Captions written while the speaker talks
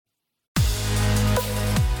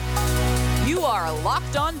are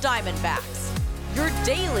Locked On Diamondbacks, your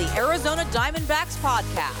daily Arizona Diamondbacks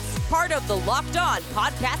podcast, part of the Locked On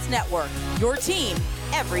Podcast Network, your team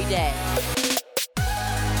every day.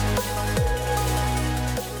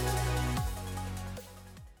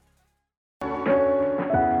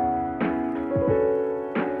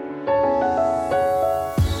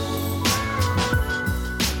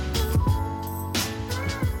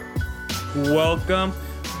 Welcome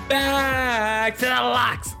back to the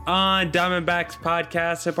Locked On Diamondbacks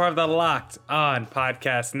podcast, a part of the Locked On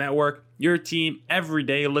Podcast Network. Your team every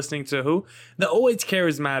day, listening to who? The always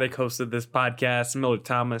charismatic host of this podcast, Miller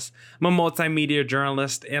Thomas. I'm a multimedia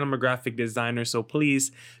journalist and I'm a graphic designer, so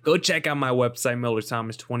please go check out my website,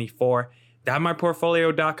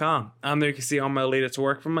 MillerThomas24.myportfolio.com. On there you can see all my latest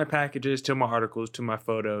work, from my packages to my articles to my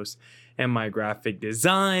photos and my graphic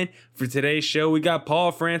design. For today's show, we got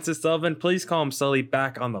Paul Francis Sullivan, please call him Sully,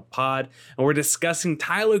 back on the pod, and we're discussing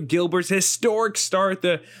Tyler Gilbert's historic start,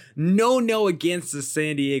 the no against the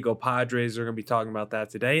San Diego Padres. We're going to be talking about that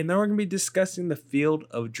today, and then we're going to be discussing the Field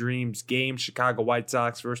of Dreams game, Chicago White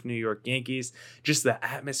Sox versus New York Yankees, just the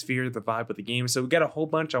atmosphere, the vibe of the game. So we got a whole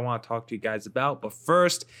bunch I want to talk to you guys about, but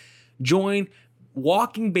first, join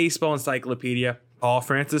Walking Baseball Encyclopedia, Paul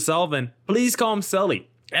Francis Sullivan, please call him Sully,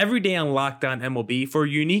 every day on Locked On MLB for a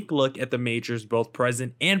unique look at the majors, both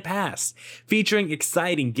present and past, featuring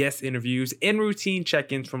exciting guest interviews and routine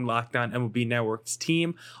check-ins from Locked On MLB Network's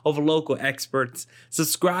team of local experts.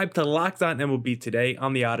 Subscribe to Locked On MLB today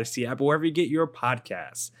on the Odyssey app, wherever you get your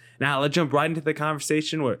podcasts. Now let's jump right into the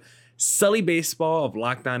conversation with Sully Baseball of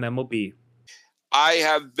Locked On MLB. I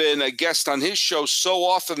have been a guest on his show so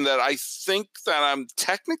often that I think that I'm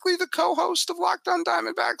technically the co-host of Locked On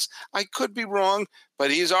Diamondbacks. I could be wrong,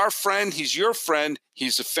 but he's our friend. He's your friend.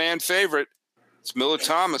 He's a fan favorite. It's Miller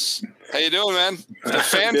Thomas. How you doing, man? The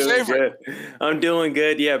fan favorite. Good. I'm doing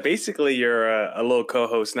good. Yeah, basically you're a little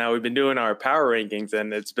co-host now. We've been doing our power rankings,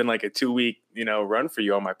 and it's been like a 2-week, run for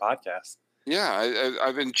you on my podcast. Yeah,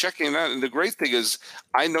 I've been checking that, and the great thing is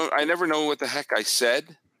I never know what the heck I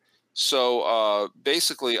said. So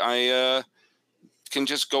basically, I can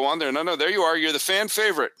just go on there. No, there you are. You're the fan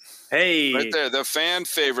favorite. Hey. Right there, the fan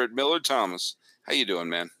favorite, Miller Thomas. How you doing,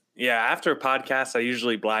 man? Yeah, after a podcast, I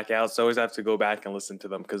usually black out, so I always have to go back and listen to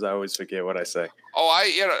them because I always forget what I say. Oh,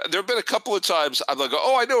 there have been a couple of times I'm like,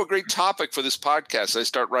 I know a great topic for this podcast. I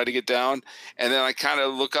start writing it down, and then I kind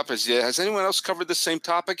of look up and say, has anyone else covered the same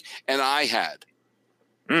topic? And I had.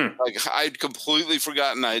 Like, I'd completely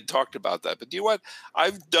forgotten I had talked about that. But you know what?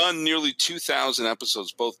 I've done nearly 2,000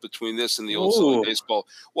 episodes, both between this and the old Sully Baseball.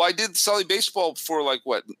 Well, I did Sully Baseball for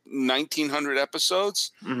 1,900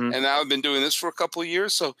 episodes. Mm-hmm. And now I've been doing this for a couple of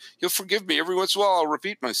years. So you'll forgive me. Every once in a while, I'll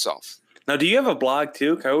repeat myself. Now, do you have a blog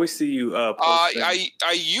too? I always see you post I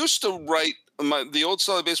used to write the old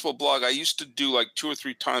Sully Baseball blog. I used to do 2 or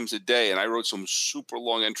 3 times a day. And I wrote some super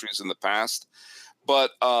long entries in the past.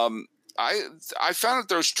 But I found that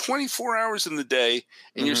there's 24 hours in the day,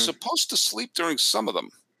 and you're supposed to sleep during some of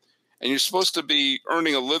them, and you're supposed to be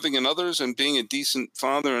earning a living in others and being a decent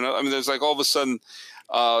father. And I mean, there's all of a sudden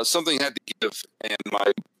something had to give, and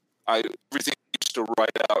everything I used to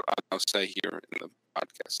write out, I'll say here in the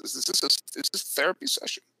podcast. Is this a therapy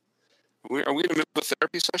session? Are we in the middle of a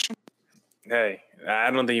therapy session? Hey, I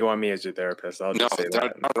don't think you want me as your therapist. I'll just say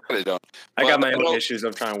that. No, I really don't. I got my own issues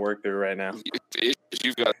I'm trying to work through right now.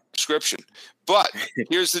 You've got a prescription. But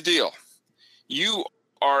here's the deal. You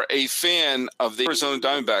are a fan of the Arizona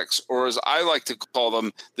Diamondbacks, or as I like to call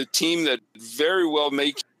them, the team that very well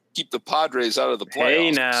may keep the Padres out of the playoffs. Hey,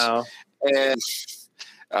 now. And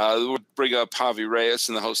we'll bring up Javi Reyes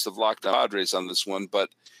and the host of Locked On Padres on this one. But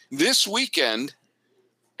this weekend,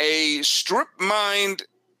 a strip-mined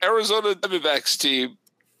Arizona Diamondbacks team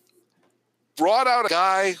brought out a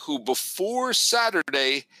guy who before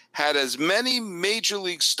Saturday had as many major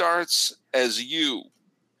league starts as you.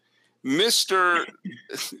 It's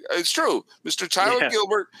true. Mr. Tyler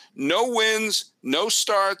Gilbert, no wins, no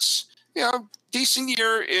starts, decent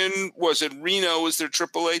year in, Reno was their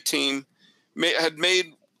AAA team, had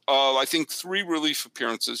made, I think 3 relief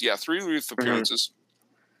appearances. Yeah, 3 relief appearances.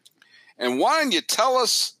 And why don't you tell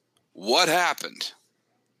us what happened?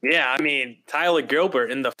 Yeah, I mean, Tyler Gilbert,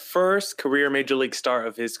 in the first career major league start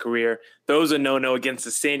of his career, throws a no-no against the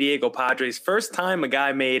San Diego Padres. First time a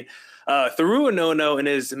guy made threw a no-no in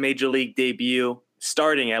his major league debut,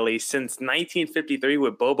 starting at least, since 1953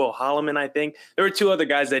 with Bobo Holloman, I think. There were 2 other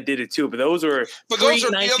guys that did it too, but those were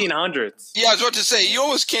pre-1900s. Yeah, I was about to say, you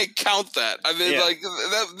almost can't count that. I mean,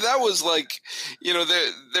 that was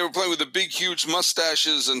they were playing with the big, huge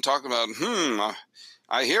mustaches and talking about,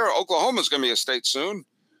 I hear Oklahoma's going to be a state soon.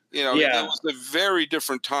 You know, Yeah. it was a very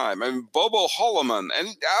different time. I mean, Bobo Holloman,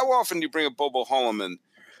 and how often do you bring up Bobo Holloman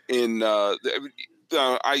in?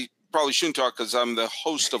 I probably shouldn't talk because I'm the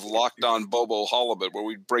host of Locked On Bobo Holloman, where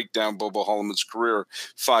we break down Bobo Holloman's career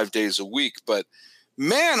 5 days a week. But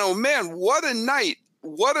man, oh man, what a night!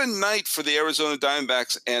 What a night for the Arizona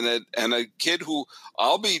Diamondbacks and a kid who,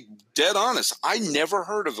 I'll be dead honest, I never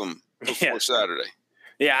heard of him before Saturday.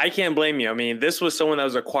 Yeah, I can't blame you. I mean, this was someone that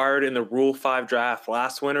was acquired in the Rule 5 draft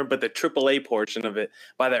last winter, but the AAA portion of it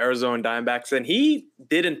by the Arizona Diamondbacks. And he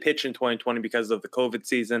didn't pitch in 2020 because of the COVID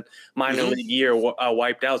season. Minor league year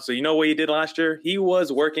wiped out. So you know what he did last year? He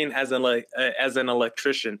was working as an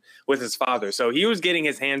electrician with his father. So he was getting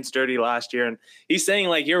his hands dirty last year. And he's saying,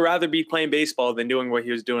 like, he'd rather be playing baseball than doing what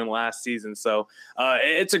he was doing last season. So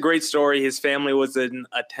it's a great story. His family was in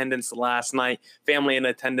attendance last night, family in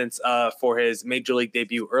attendance for his Major League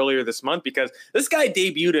debut earlier this month, because this guy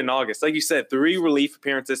debuted in August. Like you said, 3 relief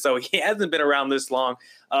appearances, so he hasn't been around this long.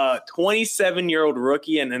 27-year-old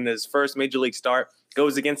rookie, and in his first Major League start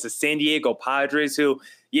goes against the San Diego Padres, who,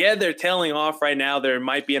 they're tailing off right now. They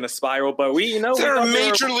might be in a spiral, but they're a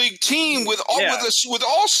Major League team with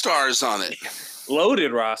all-stars on it.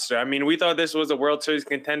 Loaded roster. I mean, we thought this was a World Series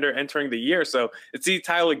contender entering the year. So to see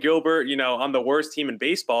Tyler Gilbert, on the worst team in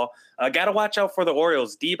baseball, got to watch out for the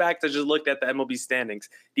Orioles. D-backs, I just looked at the MLB standings.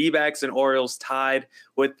 D-backs and Orioles tied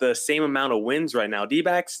with the same amount of wins right now.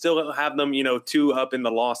 D-backs still have them, 2 up in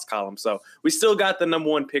the loss column. So we still got the number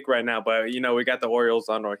 1 pick right now, but, we got the Orioles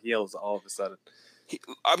on our heels all of a sudden.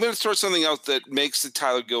 I'm going to throw something out that makes the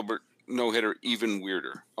Tyler Gilbert no-hitter even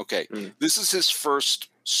weirder. Okay, This is his first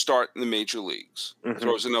start in the major leagues.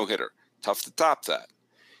 Throws a no-hitter. Tough to top that.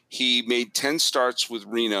 He made 10 starts with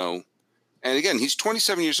Reno. And again, he's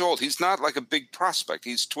 27 years old. He's not like a big prospect.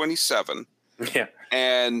 He's 27. Yeah.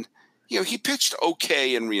 And, he pitched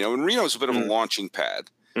okay in Reno. And Reno's a bit of a launching pad.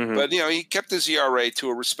 But, he kept his ERA to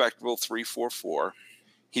a respectable 3.44.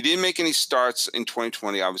 He didn't make any starts in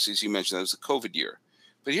 2020. Obviously, as you mentioned, that was the COVID year.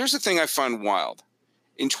 But here's the thing I find wild.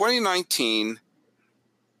 In 2019,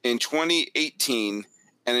 in 2018,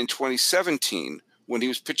 and in 2017, when he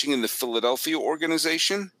was pitching in the Philadelphia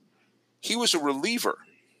organization, he was a reliever.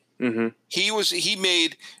 He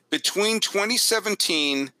made, between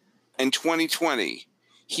 2017 and 2020,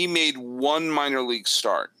 he made 1 minor league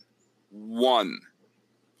start. 1.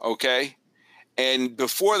 Okay? And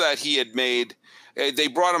before that, he had made, they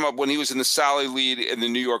brought him up when he was in the Sally League in the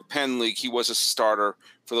New York Penn League. He was a starter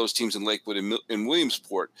for those teams in Lakewood and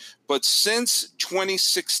Williamsport. But since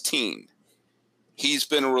 2016, he's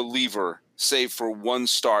been a reliever, save for 1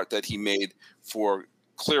 start that he made for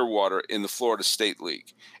Clearwater in the Florida State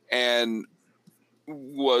League. And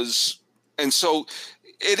so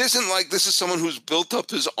it isn't like this is someone who's built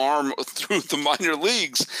up his arm through the minor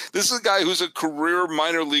leagues. This is a guy who's a career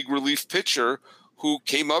minor league relief pitcher who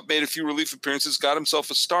came up, made a few relief appearances, got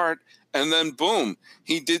himself a start, and then boom,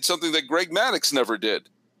 he did something that Greg Maddux never did,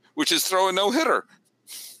 which is throw a no-hitter.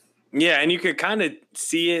 Yeah, and you could kind of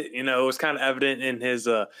see it, it was kind of evident in his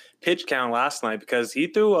pitch count last night, because he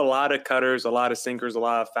threw a lot of cutters, a lot of sinkers, a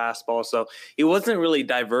lot of fastballs. So he wasn't really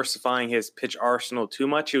diversifying his pitch arsenal too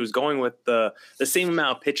much. He was going with the same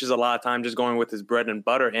amount of pitches a lot of time, just going with his bread and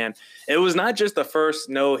butter. And it was not just the first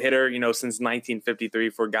no-hitter, since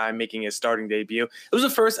 1953 for a guy making his starting debut. It was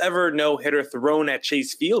the first ever no-hitter thrown at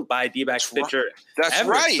Chase Field by a D-backs pitcher. That's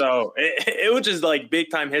ever. right. So it was just like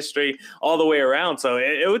big-time history all the way around. So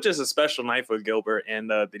it was just a special night for Gilbert and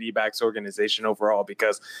the D-backs organization overall,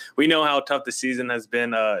 because we know how tough the season has been.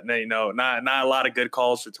 Not a lot of good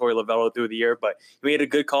calls for Torey Lovullo through the year, but he made a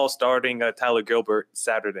good call starting Tyler Gilbert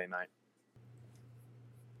Saturday night.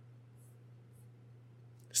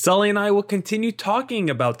 Sully and I will continue talking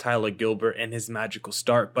about Tyler Gilbert and his magical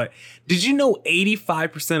start, but did you know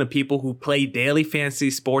 85% of people who play daily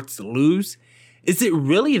fantasy sports lose? Is it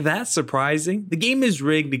really that surprising? The game is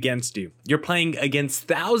rigged against you. You're playing against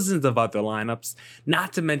thousands of other lineups,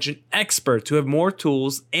 not to mention experts who have more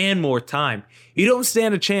tools and more time. You don't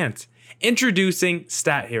stand a chance. Introducing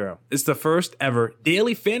Stat Hero. It's the first ever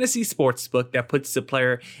daily fantasy sportsbook that puts the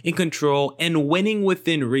player in control and winning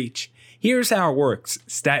within reach. Here's how it works.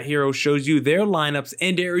 Stat Hero shows you their lineups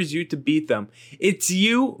and dares you to beat them. It's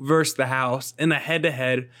you versus the house in a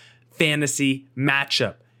head-to-head fantasy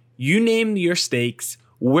matchup. You name your stakes,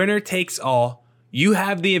 winner takes all, you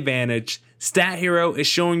have the advantage. Stat Hero is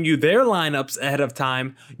showing you their lineups ahead of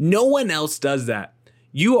time. No one else does that.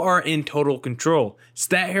 You are in total control.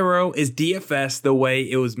 Stat Hero is DFS the way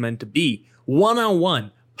it was meant to be.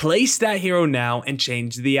 One-on-one. Play Stat Hero now and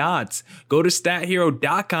change the odds. Go to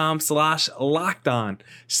stathero.com/lockedon.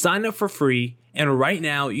 Sign up for free And right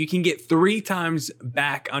now, you can get 3 times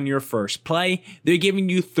back on your first play. They're giving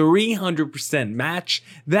you 300% match.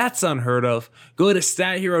 That's unheard of. Go to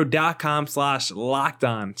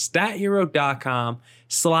stathero.com/lockedon.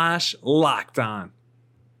 stathero.com/lockedon.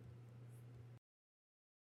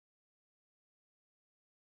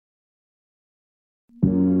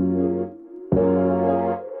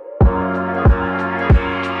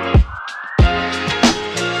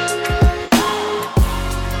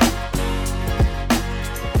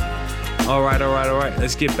 All right.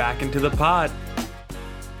 Let's get back into the pod.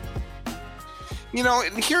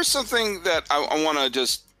 And here's something that I want to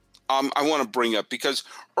just I want to bring up, because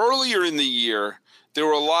earlier in the year there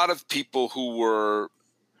were a lot of people who were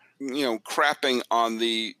crapping on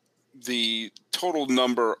the total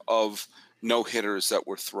number of no-hitters that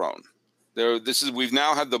were thrown. We've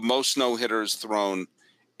now had the most no-hitters thrown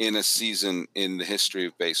in a season in the history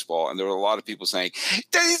of baseball. And there were a lot of people saying,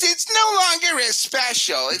 it's no longer as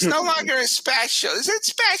special. It's no longer as special. Is it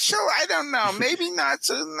special? I don't know. Maybe not.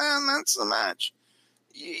 So, no, not so much.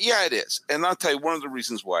 Yeah, it is. And I'll tell you one of the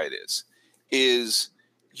reasons why it is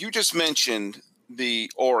you just mentioned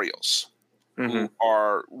the Orioles, who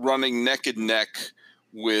are running neck and neck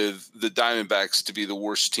with the Diamondbacks to be the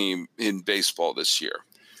worst team in baseball this year.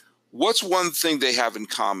 What's one thing they have in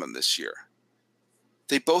common this year?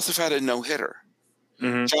 They both have had a no-hitter.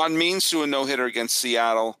 John Means threw a no-hitter against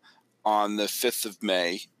Seattle on the 5th of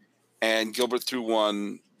May, and Gilbert threw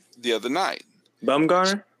one the other night.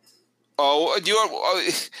 Bumgarner? Oh,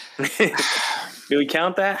 do we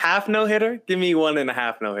count that? Half no-hitter? Give me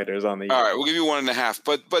 1.5 no-hitters on the year. All right, we'll give you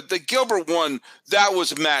 1.5. But the Gilbert one, that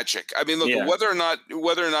was magic. I mean, look, whether or not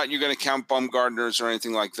you're going to count Bumgarner's or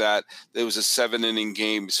anything like that, it was a 7-inning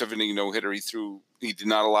game, 7-inning no-hitter. He did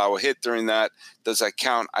not allow a hit during that. Does that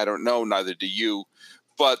count? I don't know. Neither do you.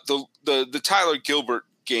 But the Tyler Gilbert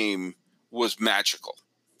game was magical.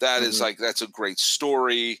 That is that's a great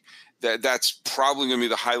story. That's probably going to be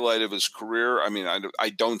the highlight of his career. I mean, I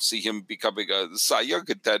don't see him becoming a Cy Young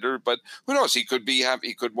contender, but who knows? He could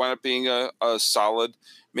wind up being a solid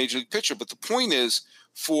major league pitcher. But the point is,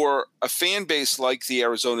 for a fan base like the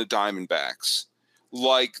Arizona Diamondbacks,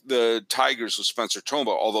 like the Tigers with Spencer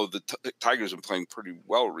Turnbull, although the Tigers have been playing pretty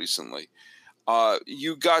well recently,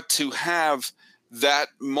 you got to have that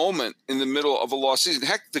moment in the middle of a lost season.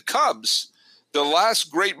 Heck, the Cubs, the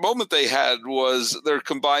last great moment they had was their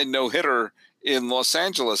combined no-hitter in Los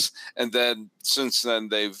Angeles. And then since then,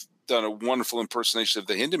 they've done a wonderful impersonation of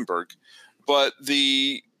the Hindenburg. But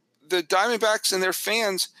the Diamondbacks and their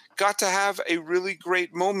fans got to have a really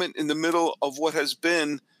great moment in the middle of what has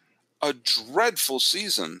been a dreadful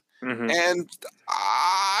season. And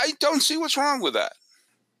I don't see what's wrong with that.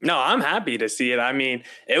 No, I'm happy to see it. I mean,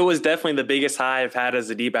 it was definitely the biggest high I've had as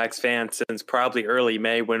a D-backs fan since probably early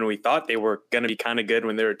May, when we thought they were going to be kind of good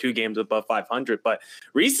when they were 2 games above 500. But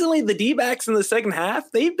recently, the D-backs in the second half,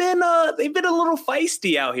 they've been a little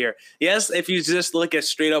feisty out here. Yes, if you just look at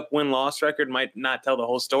straight up win-loss record, might not tell the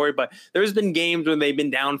whole story, but there's been games when they've been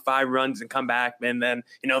down 5 runs and come back, and then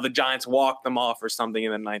the Giants walk them off or something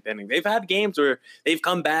in the 9th inning. They've had games where they've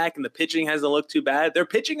come back and the pitching hasn't looked too bad. Their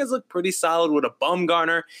pitching has looked pretty solid with a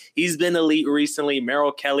Bumgarner. He's been elite recently.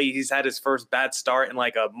 Merrill Kelly, he's had his first bad start in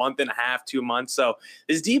like a month and a half, 2 months. So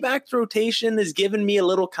this D-backs rotation has given me a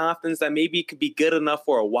little confidence that maybe it could be good enough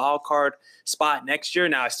for a wild card spot next year.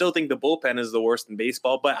 Now, I still think the bullpen is the worst in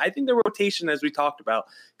baseball, but I think the rotation, as we talked about,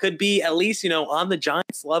 could be at least, on the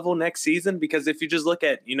Giants level next season, because if you just look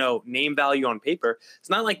at, name value on paper, it's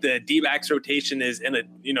not like the D-backs rotation is in a,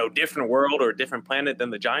 different world or a different planet than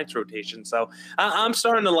the Giants rotation. So I'm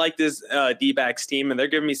starting to like this D-backs team, and they're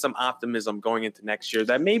giving me some optimism going into next year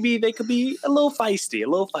that maybe they could be a little feisty.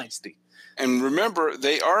 And remember,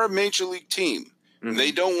 they are a major league team.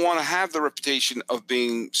 They don't want to have the reputation of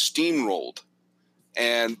being steamrolled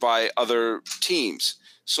and by other teams.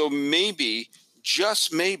 So maybe,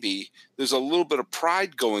 just maybe, there's a little bit of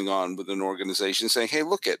pride going on with an organization saying, hey,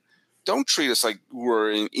 don't treat us like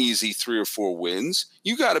we're an easy 3 or 4 wins.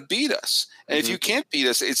 You got to beat us. And if you can't beat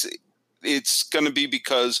us, it's going to be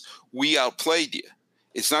because we outplayed you.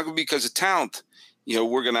 It's not going to be because of talent.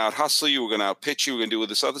 We're going to out-hustle you. We're going to out-pitch you. We're going to do all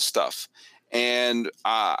this other stuff. And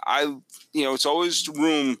it's always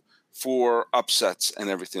room for upsets and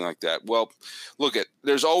everything like that. Well,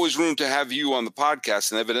 there's always room to have you on the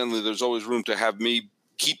podcast, and evidently there's always room to have me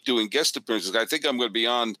keep doing guest appearances. I think I'm going to be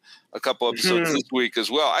on a couple episodes this week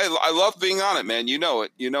as well. I love being on it, man. You know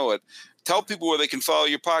it. Tell people where they can follow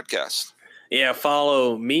your podcast. Yeah,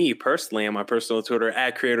 follow me personally on my personal Twitter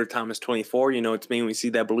at CreatorThomas24. You know it's me when you see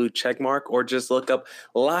that blue check mark, or just look up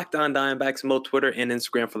Locked On Diamondbacks on both Twitter and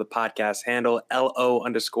Instagram for the podcast handle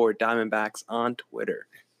LO_Diamondbacks on Twitter.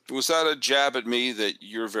 Was that a jab at me that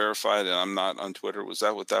you're verified and I'm not on Twitter? Was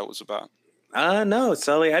that what that was about? No,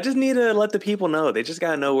 Sully. I just need to let the people know. They just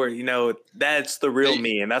gotta know where that's the real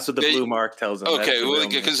me, and that's what the blue mark tells them. Okay, well,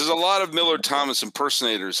 because there's a lot of Miller Thomas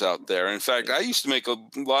impersonators out there. In fact, I used to make a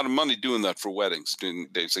lot of money doing that for weddings.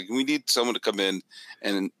 It's like, we need someone to come in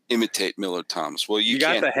and imitate Miller Thomas. Well, you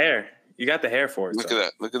got the hair. You got the hair for it. Look at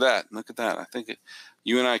that. Look at that. Look at that. I think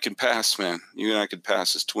you and I can pass, man. You and I could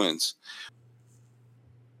pass as twins.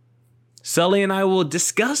 Sully and I will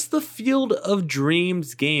discuss the Field of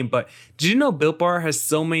Dreams game, but did you know Built Bar has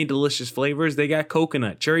so many delicious flavors? They got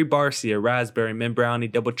coconut, cherry barcia, raspberry, mint brownie,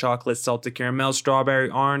 double chocolate, salted caramel,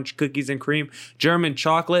 strawberry, orange, cookies and cream, German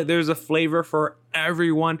chocolate. There's a flavor for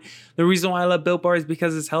everyone. The reason why I love Built Bar is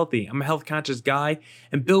because it's healthy. I'm a health conscious guy,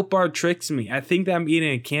 and Built Bar tricks me. I think that I'm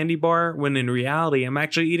eating a candy bar when in reality I'm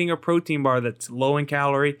actually eating a protein bar that's low in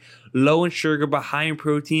calorie, low in sugar, but high in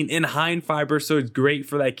protein and high in fiber, so it's great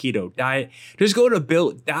for that keto diet. Just go to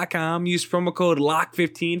built.com, use promo code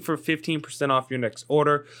LOCK15 for 15% off your next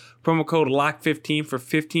order. Promo code LOCK15 for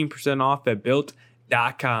 15% off at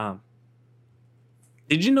built.com.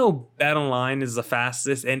 Did you know BetOnline is the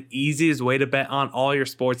fastest and easiest way to bet on all your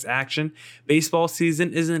sports action? Baseball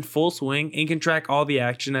season is in full swing and can track all the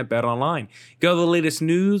action at BetOnline. Get all the latest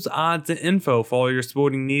news, odds, and info for all your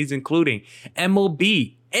sporting needs, including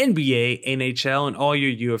MLB, NBA, NHL, and all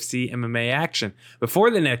your UFC MMA action. Before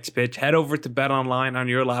the next pitch, head over to BetOnline on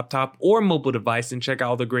your laptop or mobile device and check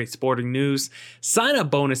out all the great sporting news, sign-up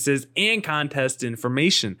bonuses, and contest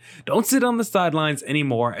information. Don't sit on the sidelines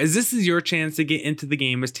anymore, as this is your chance to get into the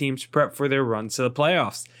game as teams prep for their runs to the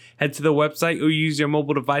playoffs. Head to the website or use your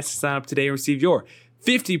mobile device to sign up today and receive your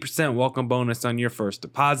 50% welcome bonus on your first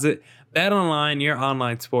deposit. BetOnline, your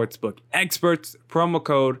online sportsbook experts. Promo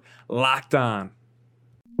code LOCKED ON.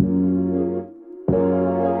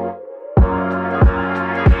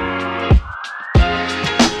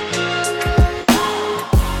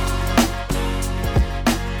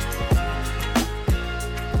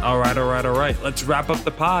 All right. Let's wrap up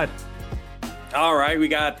the pod. All right, we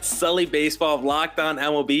got Sully Baseball of Locked On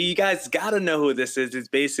MLB. You guys got to know who this is. It's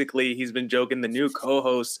basically, he's been joking, the new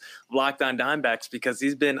co-host of Locked On Diamondbacks, because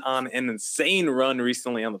he's been on an insane run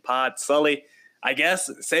recently on the pod. Sully, I guess,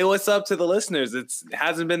 say what's up to the listeners. It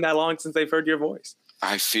hasn't been that long since they've heard your voice.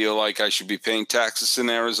 I feel like I should be paying taxes in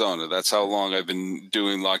Arizona. That's how long I've been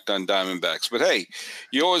doing Locked On Diamondbacks. But hey,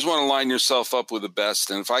 you always want to line yourself up with the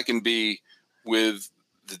best. And if I can be with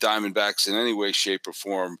the Diamondbacks in any way, shape, or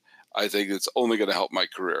form, I think it's only going to help my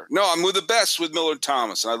career. No, I'm with the best with Miller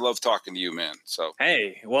Thomas, and I love talking to you, man. So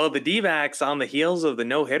hey, well, the D-backs on the heels of the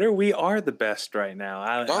no-hitter, we are the best right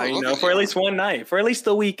now. For at least one night, for at least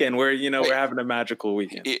the weekend, where we're having a magical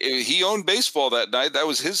weekend. He owned baseball that night. That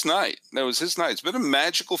was his night. It's been a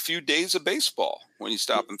magical few days of baseball when you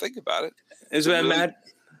stop and think about it. It's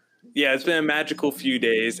been a magical few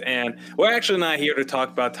days, and we're actually not here to talk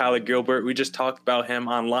about Tyler Gilbert. We just talked about him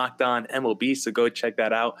on Locked On MLB, so go check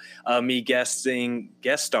that out. Me guest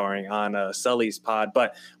starring on Sully's pod.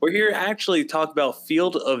 But we're here actually to talk about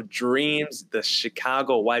Field of Dreams, the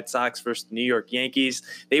Chicago White Sox versus New York Yankees.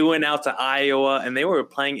 They went out to Iowa, and they were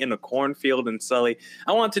playing in a cornfield. And Sully,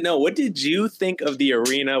 I want to know, what did you think of the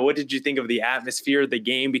arena? What did you think of the atmosphere of the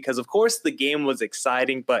game? Because, of course, the game was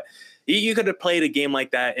exciting, but you could have played a game like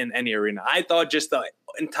that in any arena. I thought just the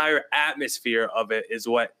entire atmosphere of it is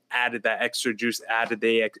what added that extra juice, added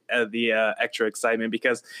the extra excitement,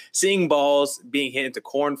 because seeing balls being hit into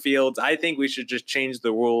cornfields, I think we should just change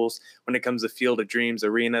the rules when it comes to Field of Dreams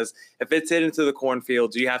arenas. If it's hit into the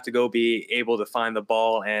cornfields, you have to go be able to find the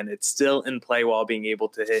ball, and it's still in play while being able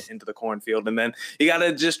to hit into the cornfield. And then you got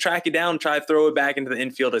to just track it down, try to throw it back into the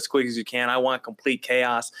infield as quick as you can. I want complete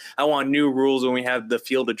chaos. I want new rules when we have the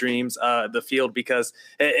Field of Dreams, the field, because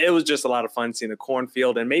it was just a lot of fun seeing the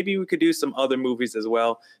cornfield, and maybe we could do some other movies as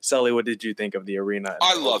well. Sully, what did you think of the arena?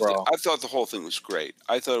 I loved it. I thought the whole thing was great.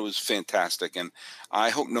 I thought it was fantastic, and I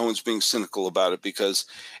hope no one's being cynical about it, because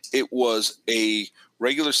it was a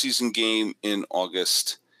regular season game in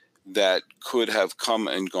August that could have come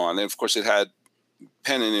and gone. And, of course, it had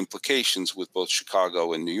pennant implications with both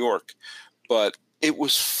Chicago and New York, but it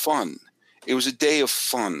was fun. It was a day of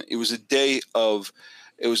fun. It was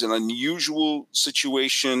an unusual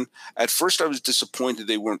situation. At first, I was disappointed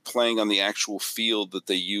they weren't playing on the actual field that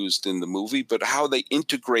they used in the movie, but how they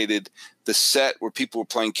integrated the set where people were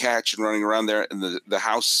playing catch and running around there, and the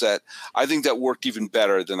house set, I think that worked even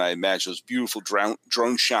better than I imagined. Those beautiful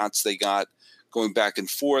drone shots they got going back and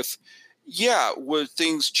forth. Yeah, were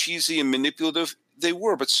things cheesy and manipulative? They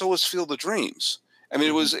were, but so was Field of Dreams. I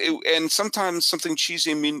mean, and sometimes something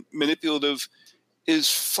cheesy and manipulative is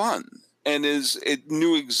fun, and it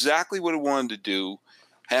knew exactly what it wanted to do.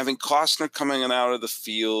 Having Costner coming out of the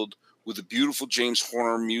field with the beautiful James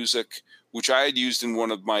Horner music, which I had used in one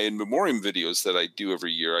of my In Memoriam videos that I do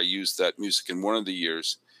every year. I used that music in one of the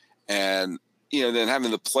years. And, then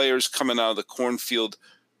having the players coming out of the cornfield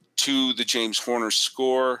to the James Horner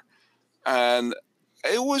score. And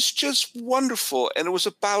it was just wonderful. And it was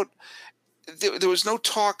about, there was no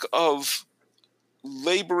talk of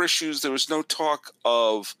labor issues. There was no talk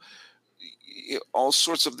of all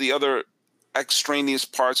sorts of the other extraneous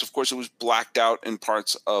parts. Of course, it was blacked out in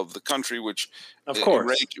parts of the country, which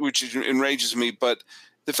enrages me. But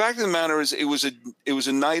the fact of the matter is, it was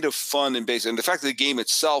a night of fun and baseball. And the fact that the game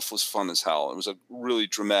itself was fun as hell. It was a really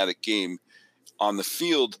dramatic game on the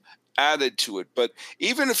field added to it. But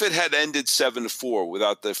even if it had ended 7-4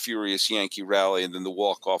 without the furious Yankee rally and then the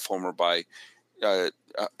walk-off homer by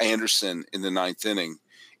Anderson in the ninth inning,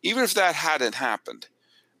 even if that hadn't happened,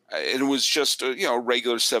 it was just a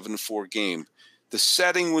regular 7-4 game. The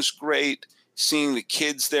setting was great. Seeing the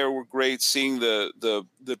kids there were great. Seeing the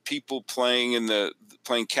people playing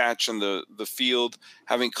playing catch on the field,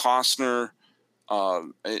 having Costner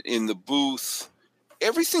in the booth.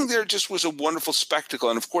 Everything there just was a wonderful spectacle.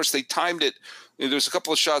 And of course, they timed it. There's a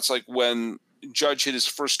couple of shots like when Judge hit his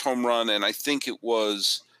first home run, and I think it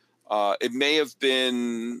was it may have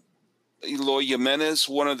been Eloy Jimenez,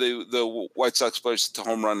 one of the White Sox players to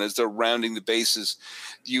home run. As they're rounding the bases,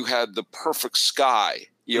 you had the perfect sky.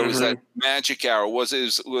 It was that magic hour.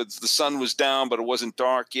 The sun was down, but it wasn't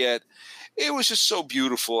dark yet. It was just so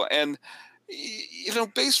beautiful. And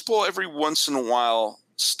baseball every once in a while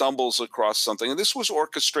stumbles across something. And this was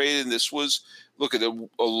orchestrated. And this was, look at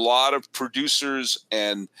a lot of producers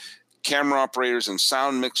and camera operators and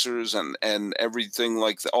sound mixers and everything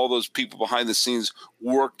like that. All those people behind the scenes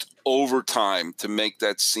worked overtime to make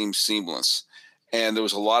that seem seamless. And there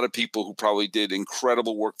was a lot of people who probably did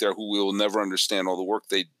incredible work there who we will never understand all the work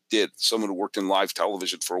they did. Someone who worked in live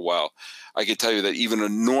television for a while. I can tell you that even a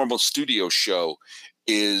normal studio show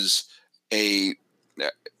is a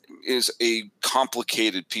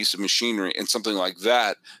complicated piece of machinery, and something like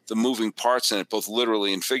that, the moving parts in it, both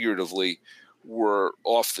literally and figuratively, were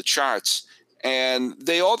off the charts. And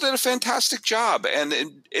they all did a fantastic job. And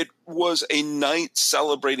it was a night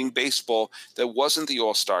celebrating baseball that wasn't the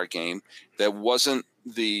All-Star game, that wasn't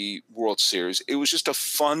the World Series. It was just a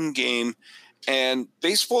fun game. And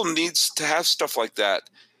baseball needs to have stuff like that,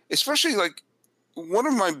 especially like one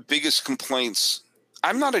of my biggest complaints.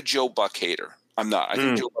 I'm not a Joe Buck hater. I'm not. I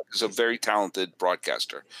think Joe Buck is a very talented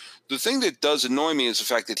broadcaster. The thing that does annoy me is the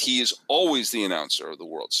fact that he is always the announcer of the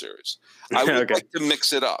World Series. I would like to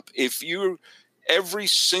mix it up. Every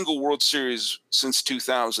single World Series since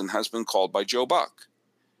 2000 has been called by Joe Buck.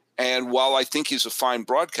 And while I think he's a fine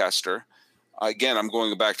broadcaster, again, I'm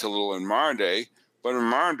going back to a little in modern day, but in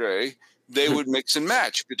modern day, they would mix and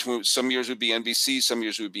match between, some years it would be NBC, some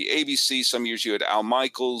years it would be ABC, some years you had Al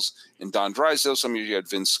Michaels and Don Drysdale, some years you had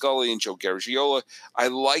Vin Scully and Joe Garagiola. I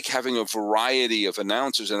like having a variety of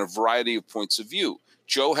announcers and a variety of points of view.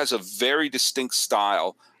 Joe has a very distinct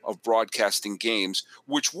style of broadcasting games,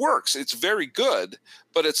 which works. It's very good,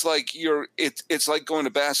 but it's like it's like going to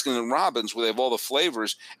Baskin and Robbins where they have all the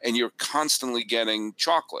flavors and you're constantly getting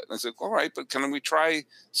chocolate. And I said, all right, but can we try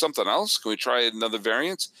something else? Can we try another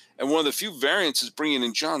variant? And one of the few variants is bringing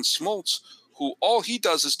in John Smoltz, who all he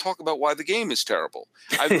does is talk about why the game is terrible.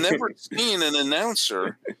 I've never seen an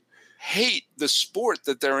announcer hate the sport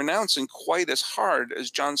that they're announcing quite as hard as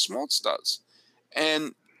John Smoltz does.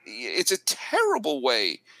 And it's a terrible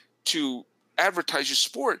way to advertise your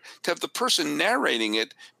sport, to have the person narrating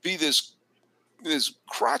it be this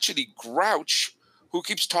crotchety grouch who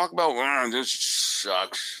keeps talking about, this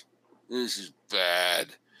sucks, this is bad.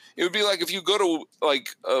 It would be like if you go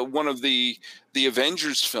to one of the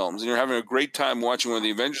Avengers films and you're having a great time watching one of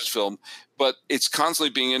the Avengers film, but it's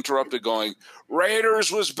constantly being interrupted going,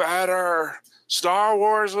 Raiders was better, Star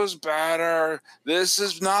Wars was better, this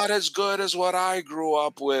is not as good as what I grew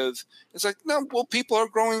up with. It's like, no, well, people are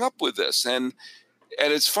growing up with this. And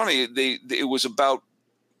it's funny, it was about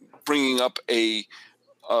bringing up a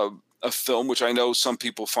film, which I know some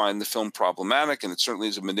people find the film problematic, and it certainly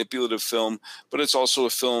is a manipulative film, but it's also a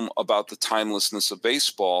film about the timelessness of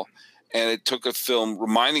baseball. And it took a film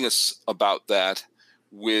reminding us about that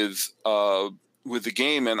with the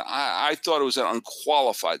game. And I thought it was an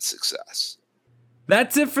unqualified success.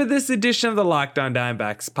 That's it for this edition of the Locked On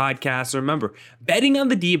Diamondbacks podcast. Remember, betting on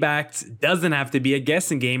the D-backs doesn't have to be a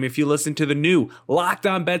guessing game if you listen to the new Locked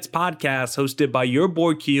On Bets podcast hosted by your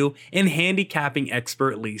boy Q and handicapping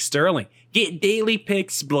expert Lee Sterling. Get daily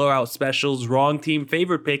picks, blowout specials, wrong team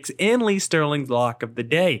favorite picks, and Lee Sterling's lock of the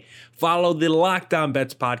day. Follow the Locked On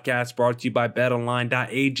Bets podcast brought to you by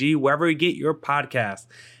betonline.ag wherever you get your podcasts.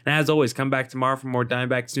 And as always, come back tomorrow for more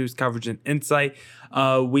Diamondbacks news, coverage, and insight.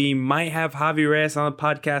 We might have Javi Reyes on the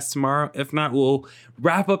podcast tomorrow. If not, we'll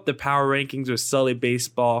wrap up the power rankings with Sully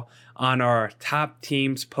Baseball on our top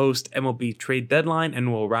teams post MLB trade deadline,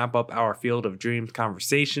 and we'll wrap up our Field of Dreams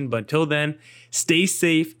conversation. But until then, stay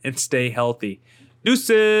safe and stay healthy.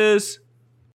 Deuces!